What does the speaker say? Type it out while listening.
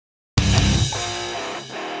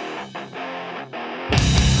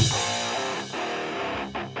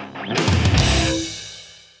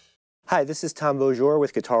Hi, this is Tom Beaujour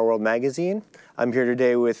with Guitar World Magazine. I'm here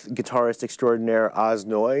today with guitarist extraordinaire Oz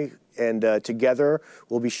Noy, and together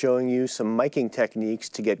we'll be showing you some miking techniques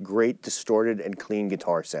to get great distorted and clean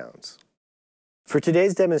guitar sounds. For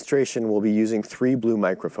today's demonstration, we'll be using 3 blue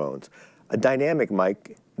microphones. A dynamic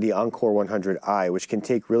mic, the Encore 100i, which can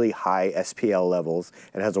take really high SPL levels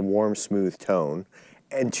and has a warm, smooth tone,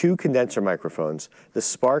 and 2 condenser microphones, the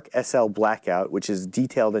Spark SL Blackout, which is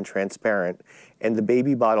detailed and transparent, and the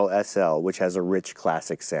Baby Bottle SL, which has a rich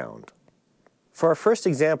classic sound. For our first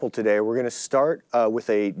example today, we're going to start with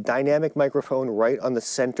a dynamic microphone right on the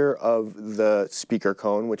center of the speaker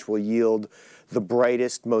cone, which will yield the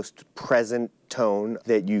brightest, most present tone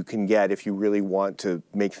that you can get if you really want to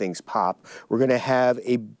make things pop. We're going to have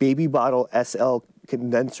a Baby Bottle SL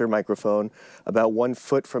condenser microphone about 1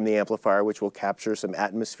 foot from the amplifier, which will capture some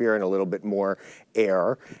atmosphere and a little bit more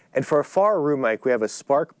air. And for a far room mic, we have a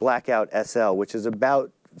Spark Blackout SL, which is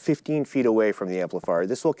about 15 feet away from the amplifier.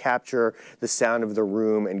 This will capture the sound of the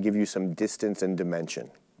room and give you some distance and dimension.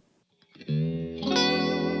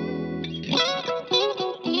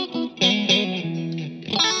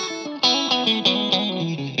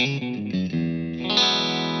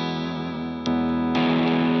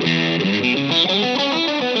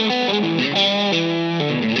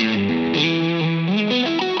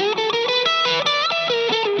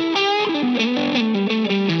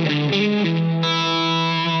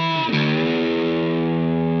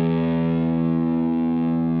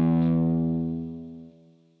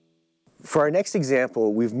 For our next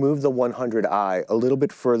example, we've moved the 100i a little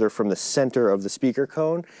bit further from the center of the speaker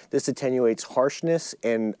cone. This attenuates harshness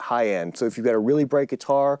and high end. So if you've got a really bright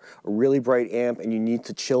guitar, a really bright amp, and you need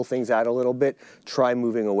to chill things out a little bit, try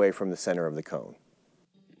moving away from the center of the cone.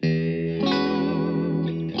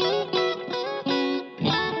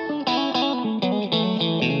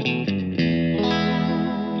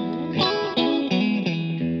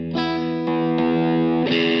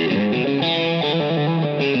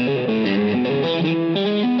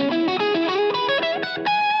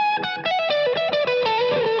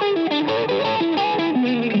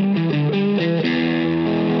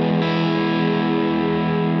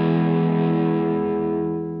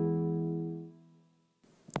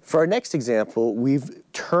 For our next example, we've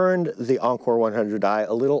turned the Encore 100i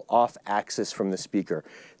a little off axis from the speaker.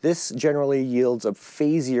 This generally yields a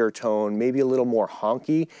phasier tone, maybe a little more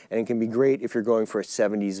honky, and it can be great if you're going for a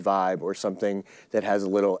 70s vibe or something that has a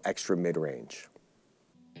little extra mid-range.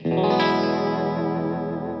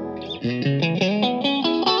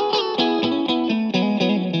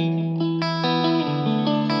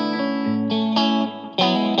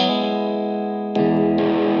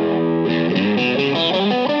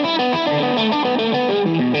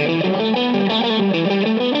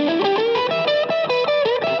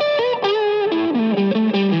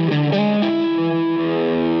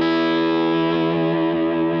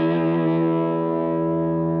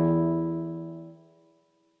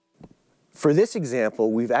 For this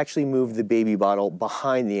example, we've actually moved the Baby Bottle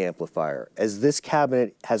behind the amplifier. As this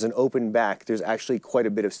cabinet has an open back, there's actually quite a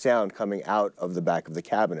bit of sound coming out of the back of the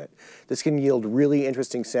cabinet. This can yield really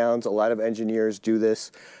interesting sounds. A lot of engineers do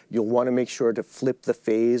this. You'll want to make sure to flip the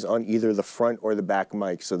phase on either the front or the back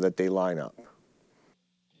mic so that they line up.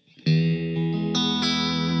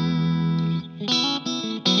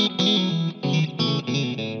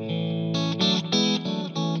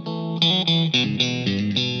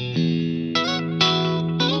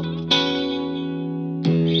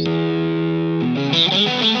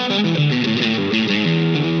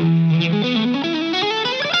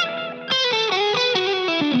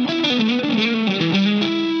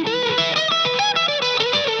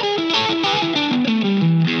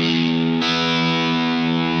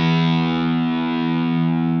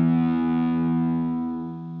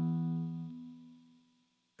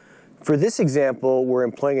 For this example, we're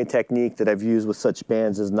employing a technique that I've used with such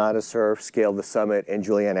bands as Nada Surf, Scale the Summit, and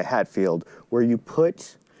Juliana Hatfield, where you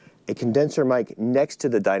put a condenser mic next to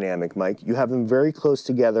the dynamic mic. You have them very close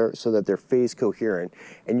together so that they're phase coherent,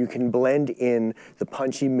 and you can blend in the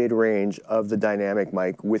punchy mid-range of the dynamic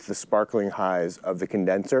mic with the sparkling highs of the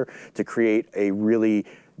condenser to create a really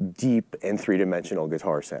deep and three-dimensional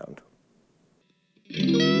guitar sound.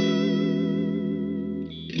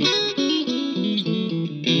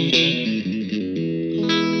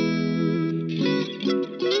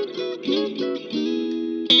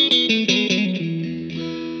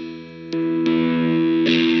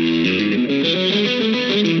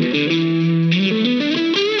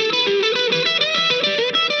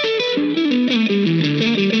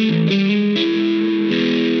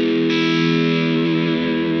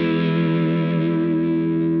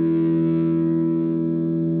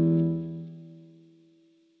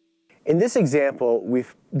 this example,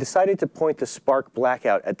 we've decided to point the Spark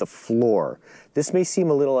Blackout at the floor. This may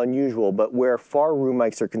seem a little unusual, but where FAR room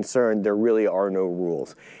mics are concerned, there really are no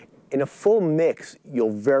rules. In a full mix,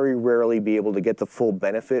 you'll very rarely be able to get the full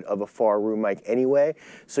benefit of a FAR room mic anyway,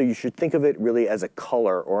 so you should think of it really as a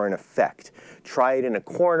color or an effect. Try it in a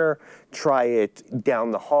corner, try it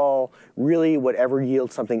down the hall. Really, whatever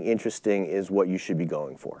yields something interesting is what you should be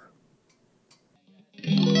going for.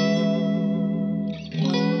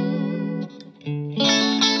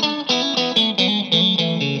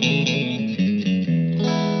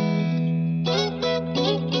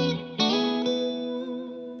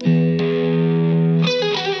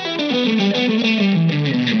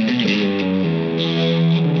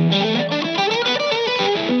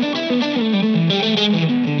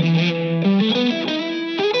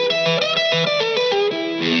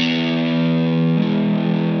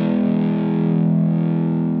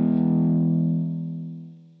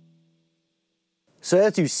 So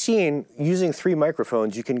as you've seen, using 3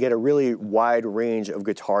 microphones, you can get a really wide range of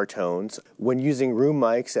guitar tones. When using room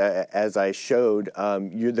mics, as I showed,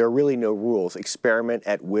 there are really no rules. Experiment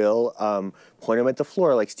at will. Point them at the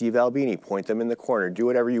floor like Steve Albini. Point them in the corner. Do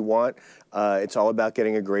whatever you want. It's all about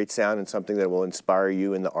getting a great sound and something that will inspire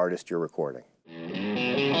you and the artist you're recording.